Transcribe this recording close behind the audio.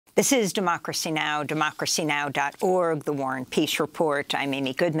This is Democracy Now!, democracynow.org, The War and Peace Report. I'm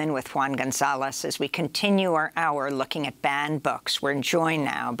Amy Goodman with Juan Gonzalez. As we continue our hour looking at banned books, we're joined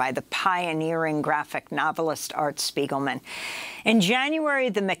now by the pioneering graphic novelist Art Spiegleman. In January,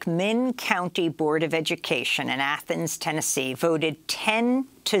 the McMinn County Board of Education in Athens, Tennessee, voted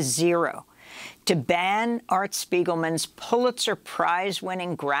 10-0 to ban Art Spiegelman's Pulitzer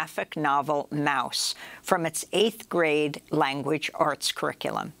Prize-winning graphic novel, Mouse, from its 8th grade language arts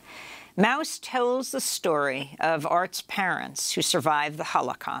curriculum. Mouse tells the story of Art's parents who survived the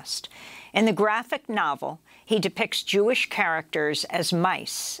Holocaust. In the graphic novel, he depicts Jewish characters as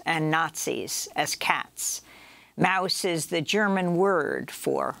mice and Nazis as cats. Mouse is the German word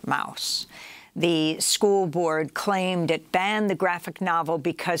for mouse. The school board claimed it banned the graphic novel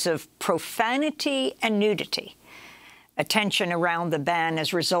because of profanity and nudity. Attention around the ban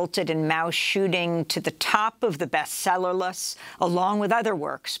has resulted in Mouse shooting to the top of the bestseller list, along with other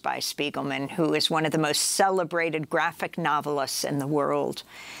works by Spiegelman, who is one of the most celebrated graphic novelists in the world.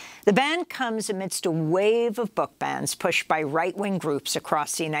 The ban comes amidst a wave of book bans pushed by right-wing groups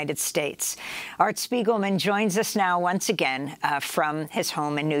across the United States. Art Spiegleman joins us now once again from his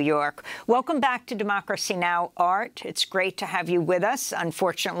home in New York. Welcome back to Democracy Now!, Art. It's great to have you with us,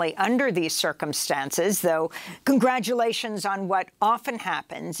 unfortunately, under these circumstances, though congratulations on what often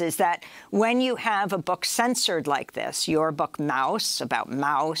happens is that when you have a book censored like this, your book Mouse, about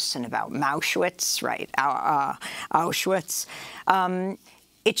Mouse and about Mauschwitz, right, Auschwitz,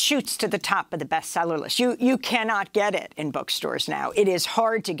 it shoots to the top of the bestseller list. You cannot get it in bookstores now. It is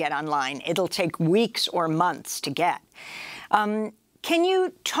hard to get online. It'll take weeks or months to get. Can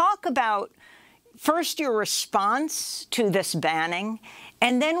you talk about, first, your response to this banning,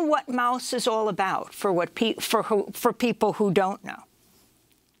 and then what Mouse is all about for people who don't know?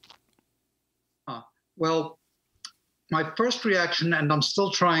 Well, my first reaction, and I'm still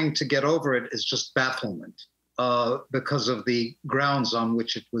trying to get over it, is just bafflement. Because of the grounds on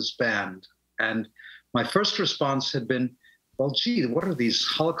which it was banned. And my first response had been, well, gee, what are these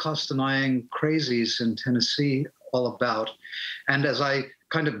Holocaust-denying crazies in Tennessee all about? And as I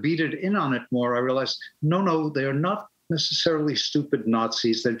kind of beat it in on it more, I realized, no, they're not necessarily stupid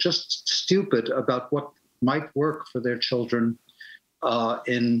Nazis. They're just stupid about what might work for their children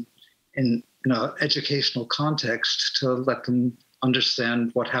in an educational context to let them understand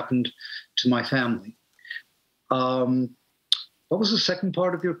what happened to my family. What was the second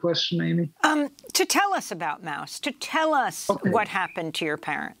part of your question, Amy? To tell us about Mouse, to tell us what happened to your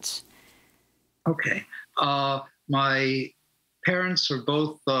parents. Okay. My parents are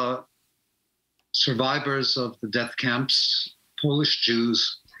both survivors of the death camps, Polish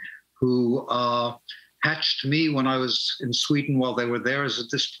Jews, who hatched me when I was in Sweden while they were there as a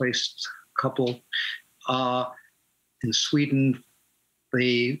displaced couple. In Sweden,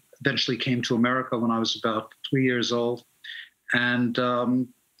 they eventually came to America when I was about 3 years old. And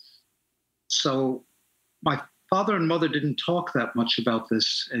so my father and mother didn't talk that much about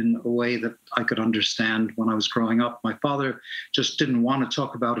this in a way that I could understand when I was growing up. My father just didn't want to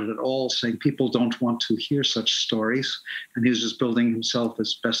talk about it at all, saying people don't want to hear such stories. And he was just building himself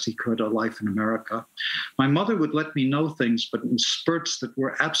as best he could a life in America. My mother would let me know things, but in spurts that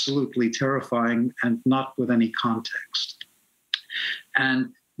were absolutely terrifying and not with any context.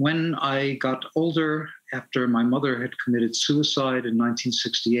 And when I got older, after my mother had committed suicide in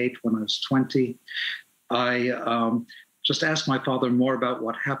 1968 when I was 20, I just asked my father more about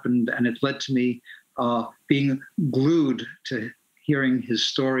what happened, and it led to me being glued to hearing his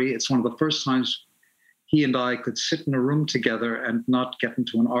story. It's one of the first times he and I could sit in a room together and not get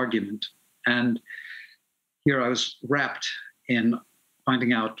into an argument. And here I was wrapped in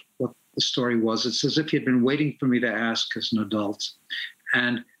finding out what the story was. It's as if he had been waiting for me to ask as an adult.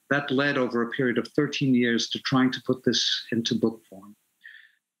 And that led over a period of 13 years to trying to put this into book form.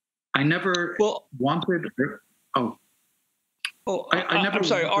 I never wanted. I never. I'm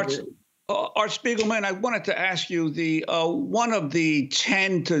sorry, Art Spiegelman. I wanted to ask you one of the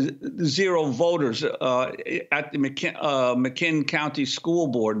 10-0 voters at the McMinn County School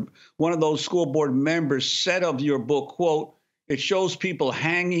Board. One of those school board members said of your book, quote, "It shows people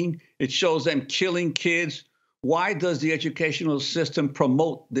hanging. It shows them killing kids. Why does the educational system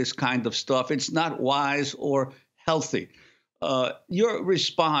promote this kind of stuff? It's not wise or healthy." Your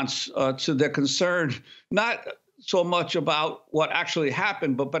response to the concern, not so much about what actually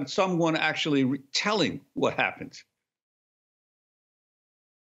happened, but someone actually telling what happened.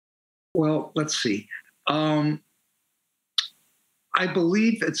 Well, let's see. I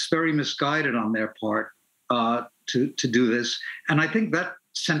believe it's very misguided on their part to do this. And I think that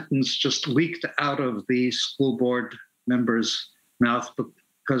sentence just leaked out of the school board member's mouth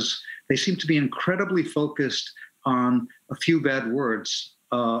because they seem to be incredibly focused on a few bad words,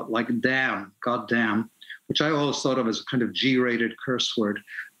 like damn, goddamn, which I always thought of as a kind of G-rated curse word.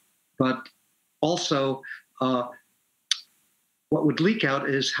 But also, what would leak out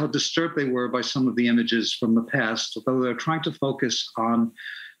is how disturbed they were by some of the images from the past, although they're trying to focus on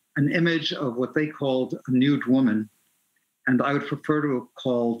an image of what they called a nude woman. And I would prefer to have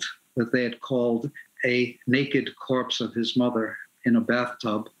called what they had called a naked corpse of his mother in a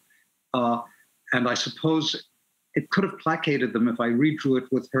bathtub. And I suppose it could have placated them if I redrew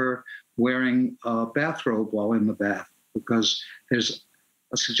it with her wearing a bathrobe while in the bath, because there's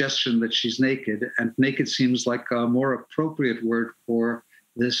a suggestion that she's naked, and naked seems like a more appropriate word for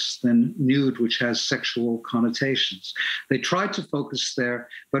this than nude, which has sexual connotations. They tried to focus there,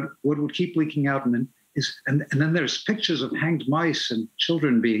 but what would keep leaking out is, and then there's pictures of hanged mice and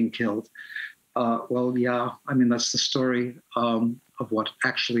children being killed. Well, yeah, I mean, that's the story of what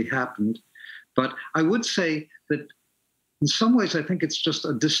actually happened. But I would say that in some ways, I think it's just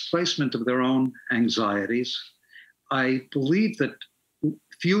a displacement of their own anxieties. I believe that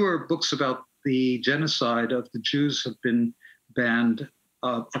fewer books about the genocide of the Jews have been banned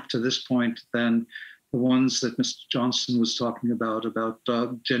up to this point than the ones that Mr. Johnson was talking about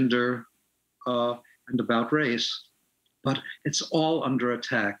gender and about race. But it's all under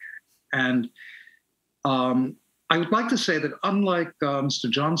attack. And I would like to say that unlike Mr.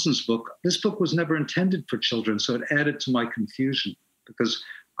 Johnson's book, this book was never intended for children, so it added to my confusion, because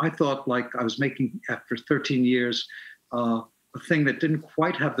I thought like I was making, after 13 years, a thing that didn't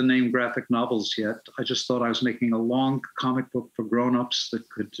quite have the name graphic novels yet. I just thought I was making a long comic book for grown-ups that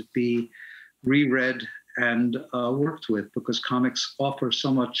could be reread and worked with, because comics offer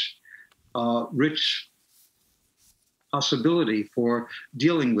so much rich possibility for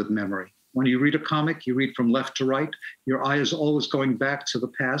dealing with memory. When you read a comic, you read from left to right. Your eye is always going back to the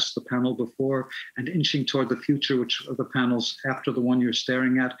past, the panel before, and inching toward the future, which are the panels after the one you're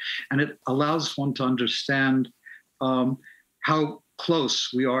staring at. And it allows one to understand how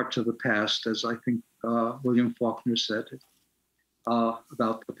close we are to the past, as I think William Faulkner said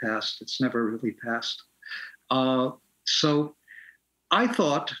about the past. It's never really past. So I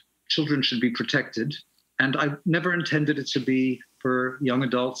thought children should be protected, and I never intended it to be for young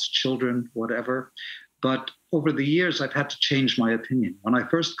adults, children, whatever. But over the years, I've had to change my opinion. When I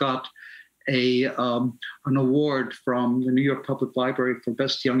first got an award from the New York Public Library for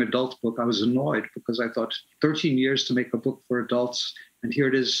Best Young Adult Book, I was annoyed, because I thought 13 years to make a book for adults, and here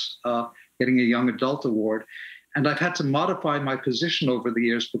it is getting a young adult award. And I've had to modify my position over the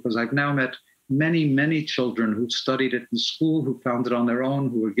years, because I've now met many, many children who've studied it in school, who found it on their own,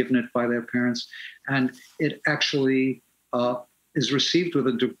 who were given it by their parents. And it actually is received with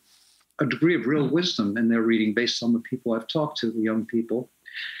a degree of real wisdom in their reading based on the people I've talked to, the young people.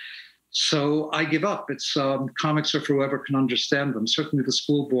 So I give up. It's comics are for whoever can understand them. Certainly the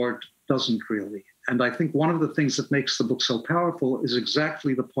school board doesn't really. And I think one of the things that makes the book so powerful is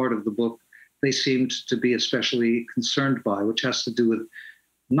exactly the part of the book they seemed to be especially concerned by, which has to do with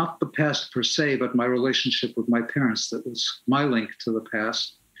not the past per se, but my relationship with my parents. That was my link to the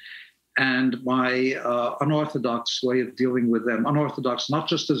past, and my unorthodox way of dealing with them. Unorthodox, not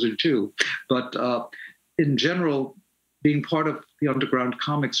just as a Jew, but in general, being part of the underground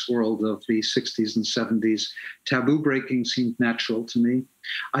comics world of the 60s and 70s, taboo breaking seemed natural to me.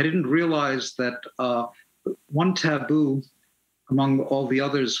 I didn't realize that one taboo among all the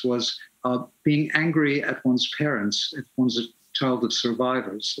others was being angry at one's parents if one's a child of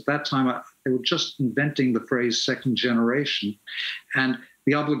survivors. At that time, they were just inventing the phrase second generation. And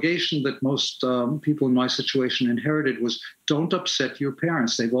the obligation that most people in my situation inherited was, don't upset your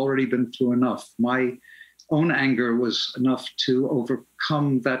parents. They've already been through enough. My own anger was enough to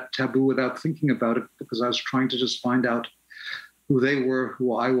overcome that taboo without thinking about it, because I was trying to just find out who they were,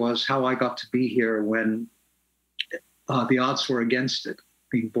 who I was, how I got to be here when the odds were against it,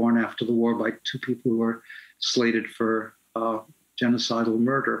 being born after the war by two people who were slated for genocidal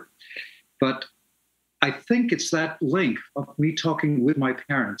murder. But I think it's that link of me talking with my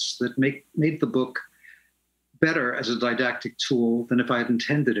parents that made the book better as a didactic tool than if I had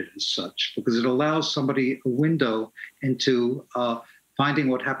intended it as such, because it allows somebody a window into finding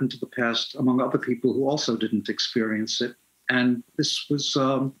what happened to the past among other people who also didn't experience it. And this was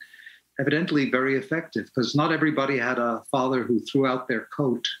evidently very effective, because not everybody had a father who threw out their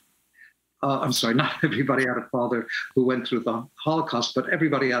coat. Not everybody had a father who went through the Holocaust, but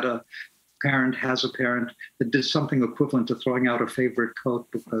everybody had has a parent that did something equivalent to throwing out a favorite coat,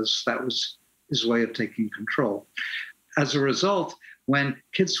 because that was his way of taking control. As a result, when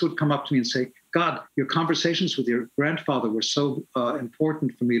kids would come up to me and say, God, your conversations with your grandfather were so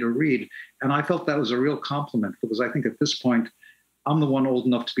important for me to read. And I felt that was a real compliment, because I think at this point, I'm the one old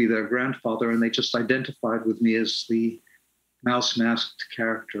enough to be their grandfather, and they just identified with me as the mouse-masked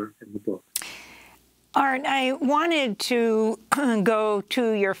character in the book. Art, I wanted to go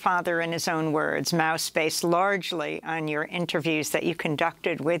to your father in his own words, mouse, based largely on your interviews that you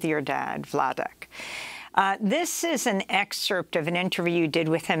conducted with your dad, Vladek. This is an excerpt of an interview you did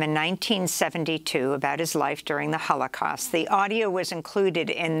with him in 1972 about his life during the Holocaust. The audio was included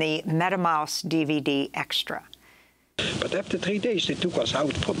in the MetaMouse DVD extra. But after 3 days, they took us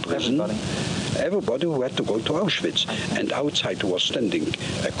out from prison. Everybody who had to go to Auschwitz. And outside was standing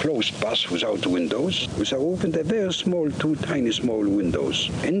a closed bus without windows. We opened a very small, two tiny small windows.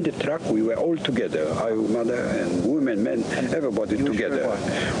 In the truck, we were all together, our mother and women, men, everybody together.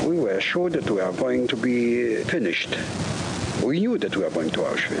 We were sure that we are going to be finished. We knew that we were going to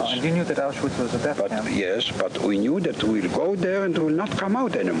Auschwitz. Oh, and you knew that Auschwitz was a death camp? Yes, but we knew that we'll go there and we'll not come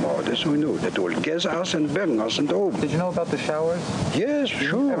out anymore. This we knew. That will gas us and burn us and all. Did you know about the showers? Yes,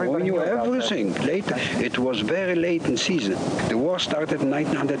 sure. We knew everything. Later, it was very late in season. The war started in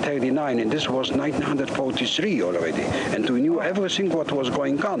 1939, and this was 1943 already. And we knew everything what was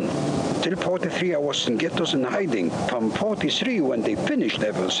going on. Till 43, I was in ghettos and hiding. From 43, when they finished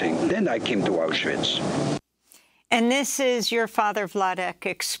everything, then I came to Auschwitz. And this is your father, Vladek,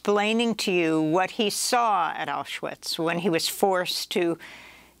 explaining to you what he saw at Auschwitz when he was forced to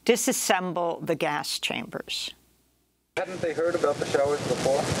disassemble the gas chambers. Hadn't they heard about the showers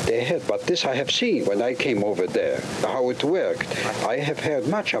before? They had, but this I have seen when I came over there, how it worked. I have heard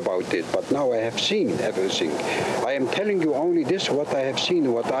much about it, but now I have seen everything. I am telling you only this, what I have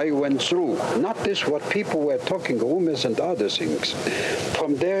seen, what I went through. Not this, what people were talking, rumors and other things.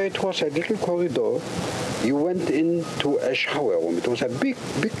 From there, it was a little corridor. You went into a shower room. It was a big,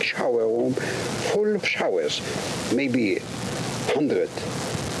 big shower room full of showers, maybe 100,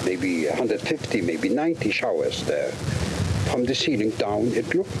 maybe 150, maybe 90 showers there. From the ceiling down,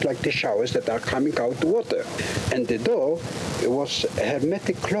 it looked like the showers that are coming out water. And the door, it was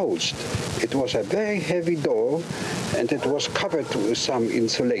hermetic closed. It was a very heavy door, and it was covered with some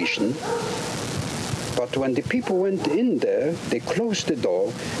insulation. But when the people went in there, they closed the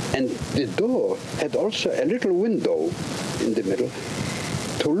door, and the door had also a little window in the middle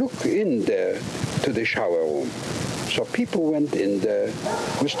to look in there to the shower room. So people went in there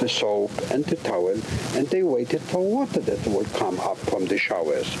with the soap and the towel, and they waited for water that would come up from the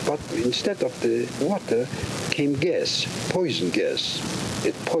showers. But instead of the water came gas, poison gas.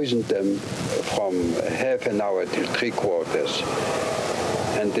 It poisoned them from half an hour till 3/4.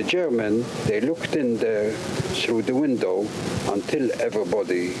 And the German, they looked in there through the window until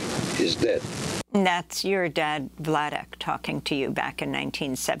everybody is dead. That's your dad, Vladek, talking to you back in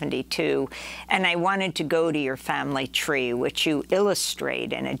 1972. And I wanted to go to your family tree, which you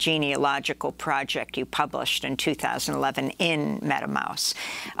illustrate in a genealogical project you published in 2011 in MetaMouse.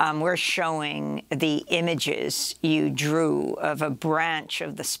 We're showing the images you drew of a branch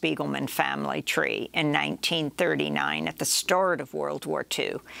of the Spiegelman family tree in 1939 at the start of World War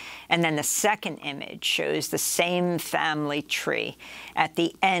II. And then the second image shows the same family tree at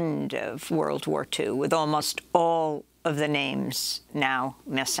the end of World War II, with almost all of the names now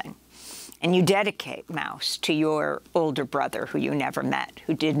missing. And you dedicate Mouse to your older brother, who you never met,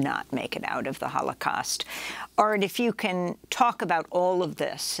 who did not make it out of the Holocaust. Art, if you can talk about all of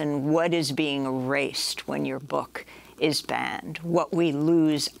this and what is being erased when your book is banned, what we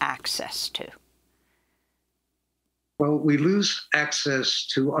lose access to. Well, we lose access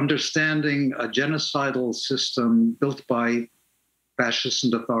to understanding a genocidal system built by fascists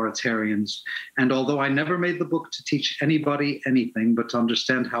and authoritarians. And although I never made the book to teach anybody anything, but to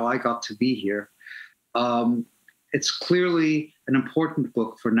understand how I got to be here, it's clearly an important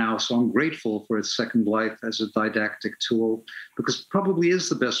book for now. So I'm grateful for its second life as a didactic tool, because it probably is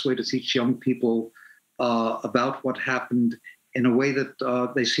the best way to teach young people about what happened in a way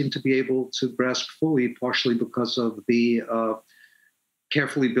that they seem to be able to grasp fully, partially because of the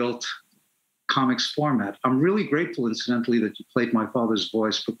carefully built comics format. I'm really grateful, incidentally, that you played my father's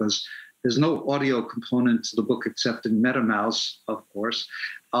voice, because there's no audio component to the book except in MetaMouse, of course,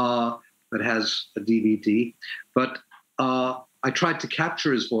 that has a DVD. But I tried to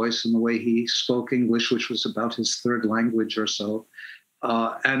capture his voice in the way he spoke English, which was about his third language or so,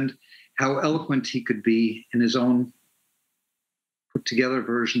 and how eloquent he could be in his own put-together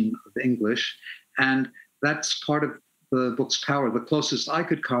version of English. And that's part of the book's power. The closest I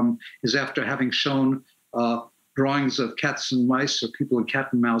could come is after having shown drawings of cats and mice, or people in cat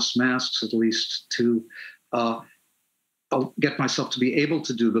and mouse masks, at least, to I'll get myself to be able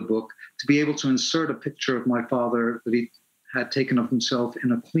to do the book, to be able to insert a picture of my father that he had taken of himself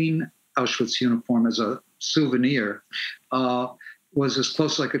in a clean Auschwitz uniform as a souvenir, was as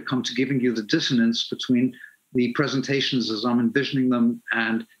close as I could come to giving you the dissonance between the presentations as I'm envisioning them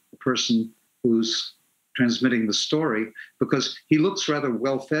and the person who's transmitting the story, because he looks rather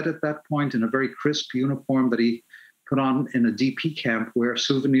well-fed at that point in a very crisp uniform that he put on in a DP camp where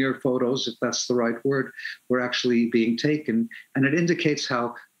souvenir photos, if that's the right word, were actually being taken. And it indicates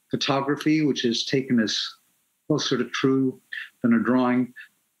how photography, which is taken as closer to true than a drawing,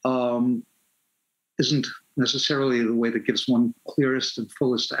 isn't necessarily the way that gives one clearest and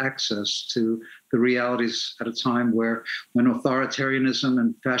fullest access to the realities at a time when authoritarianism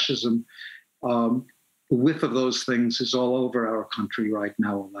and fascism, the whiff of those things is all over our country right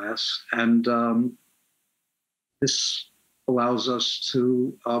now, alas. And this allows us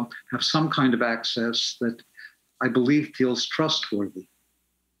to have some kind of access that I believe feels trustworthy.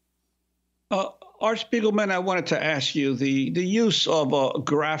 Art Spiegleman, I wanted to ask you, the use of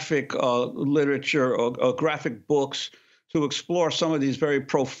graphic literature or graphic books to explore some of these very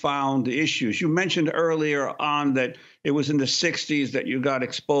profound issues. You mentioned earlier on that it was in the 60s that you got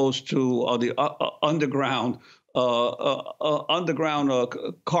exposed to the underground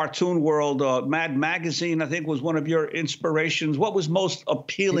cartoon world. Mad Magazine, I think, was one of your inspirations. What was most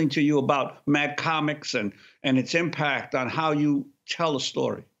appealing to you about Mad Comics and its impact on how you tell a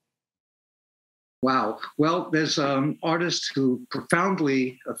story? Wow. Well, there's an artist who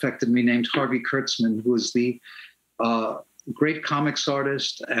profoundly affected me named Harvey Kurtzman, who is the great comics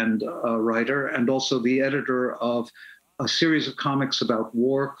artist and writer, and also the editor of a series of comics about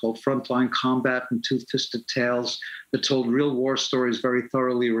war called Frontline Combat and Two-Fisted Tales that told real war stories very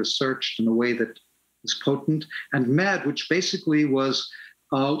thoroughly researched in a way that was potent. And Mad, which basically was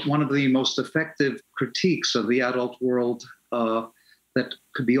one of the most effective critiques of the adult world that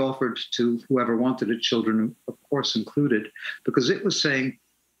could be offered to whoever wanted it, children, of course, included, because it was saying,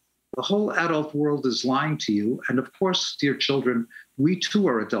 the whole adult world is lying to you. And of course, dear children, we too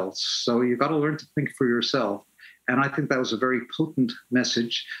are adults. So you've got to learn to think for yourself. And I think that was a very potent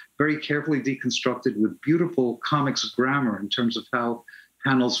message, very carefully deconstructed with beautiful comics grammar in terms of how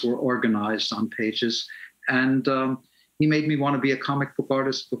panels were organized on pages. And he made me want to be a comic book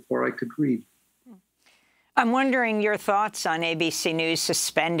artist before I could read. I'm wondering your thoughts on ABC News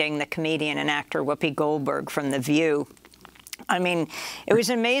suspending the comedian and actor Whoopi Goldberg from The View. I mean, it was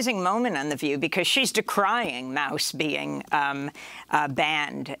an amazing moment on The View because she's decrying Mouse being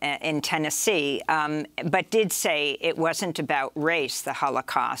banned in Tennessee, but did say it wasn't about race, the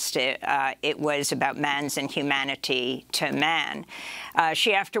Holocaust. It was about man's inhumanity to man.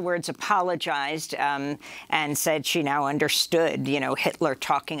 She afterwards apologized and said she now understood, Hitler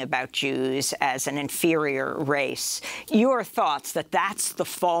talking about Jews as an inferior race. Your thoughts that that's the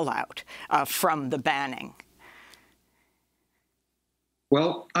fallout from the banning?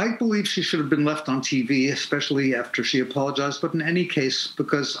 Well, I believe she should have been left on TV, especially after she apologized. But in any case,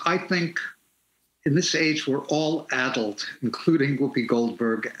 because I think in this age, we're all adult, including Whoopi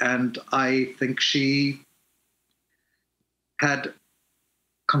Goldberg. And I think she had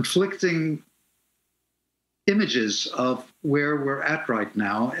conflicting images of where we're at right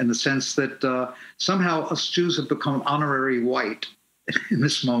now, in the sense that somehow us Jews have become honorary white in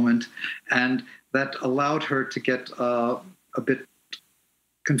this moment. And that allowed her to get a bit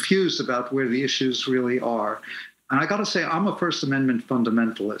confused about where the issues really are. And I got to say, I'm a First Amendment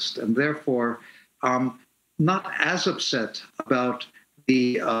fundamentalist, and therefore not as upset about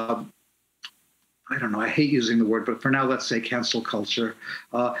the, I don't know, I hate using the word, but for now, let's say cancel culture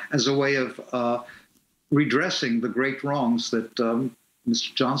as a way of redressing the great wrongs that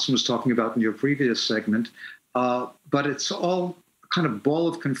Mr. Johnson was talking about in your previous segment. But it's all kind of ball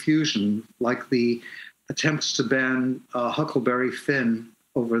of confusion, like the attempts to ban Huckleberry Finn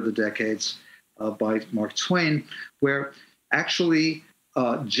over the decades by Mark Twain, where actually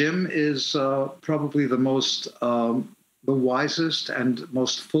Jim is probably the wisest and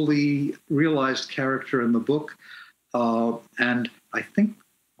most fully realized character in the book. And I think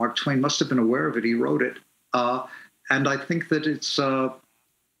Mark Twain must have been aware of it. He wrote it. And I think that it's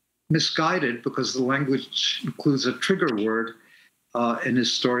misguided because the language includes a trigger word in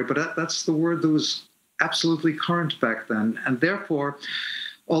his story. But that's the word that was absolutely current back then. And therefore,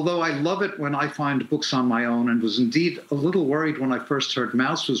 although I love it when I find books on my own, and was indeed a little worried when I first heard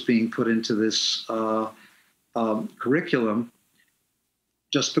Mouse was being put into this curriculum,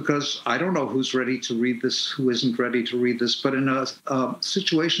 just because I don't know who's ready to read this, who isn't ready to read this. But in a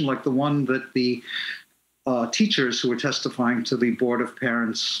situation like the one that the teachers who were testifying to the Board of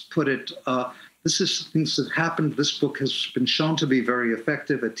Parents put it, this is things that happened. This book has been shown to be very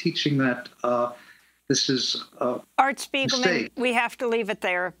effective at teaching that. This is Art Spiegleman, we have to leave it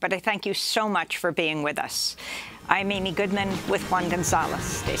there, but I thank you so much for being with us. I'm Amy Goodman with Juan Gonzalez.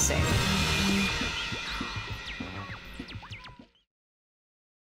 Stay safe.